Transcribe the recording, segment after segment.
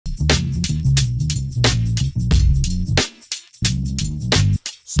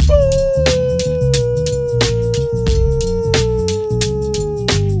Pictures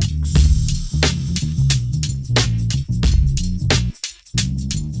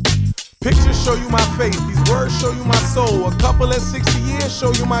show you my face, these words show you my soul. A couple of 60 years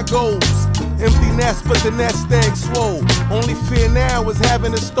show you my goals. Empty nest, but the nest egg swole. Only fear now is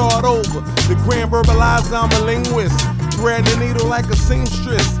having to start over. The grand verbalizer, I'm a linguist. Thread the needle like a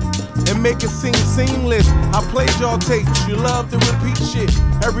seamstress and make it seem seamless. I played y'all tapes, you love to repeat shit.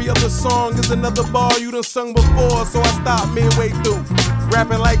 Every other song is another bar you done sung before, so I stopped midway through.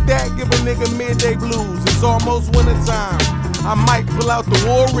 Rapping like that, give a nigga midday blues. It's almost wintertime. I might pull out the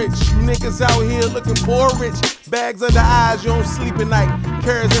war rich. You niggas out here looking poor rich. Bags under eyes, you don't sleep at night.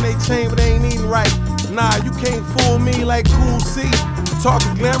 Carrots in they chain, but they ain't eating right. Nah, you can't fool me like Cool C.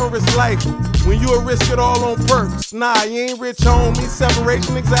 Talking glamorous life when you a risk it all on perks. Nah, you ain't rich, homie.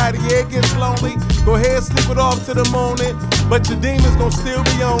 Separation anxiety, yeah, it gets lonely. Go ahead, sleep it off to the morning, but your demons gon' still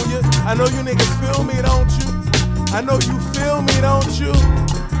be on you. I know you niggas feel me, don't you? I know you feel me, don't you?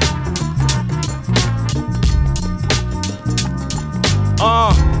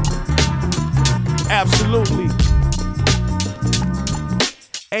 Absolutely.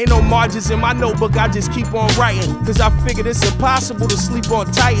 Ain't no margins in my notebook, I just keep on writing. Cause I figured it's impossible to sleep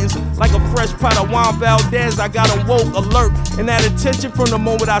on Titans. Like a fresh pot of Juan Valdez, I got them woke, alert, and that attention from the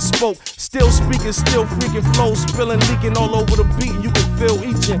moment I spoke. Still speaking, still freaking flow, spilling, leaking all over the beat. You can feel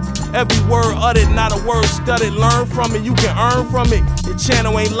each and every word uttered, not a word studied. Learn from it, you can earn from it. Your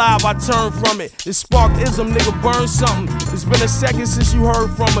channel ain't live, I turn from it. It sparked ism, nigga, burn something. It's been a second since you heard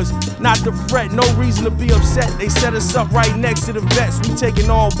from us. Not to fret, no reason to be upset. They set us up right next to the vets, we taking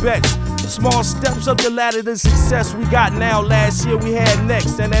all bets. Small steps up the ladder to success we got now. Last year we had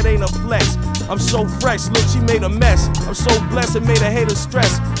next, and that ain't a flex. I'm so fresh, look, she made a mess. I'm so blessed, it made a hater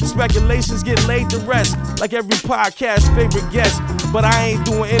stress. Speculations get laid to rest, like every podcast favorite guest. But I ain't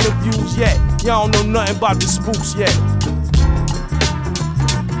doing interviews yet. Y'all don't know nothing about the Spookz yet.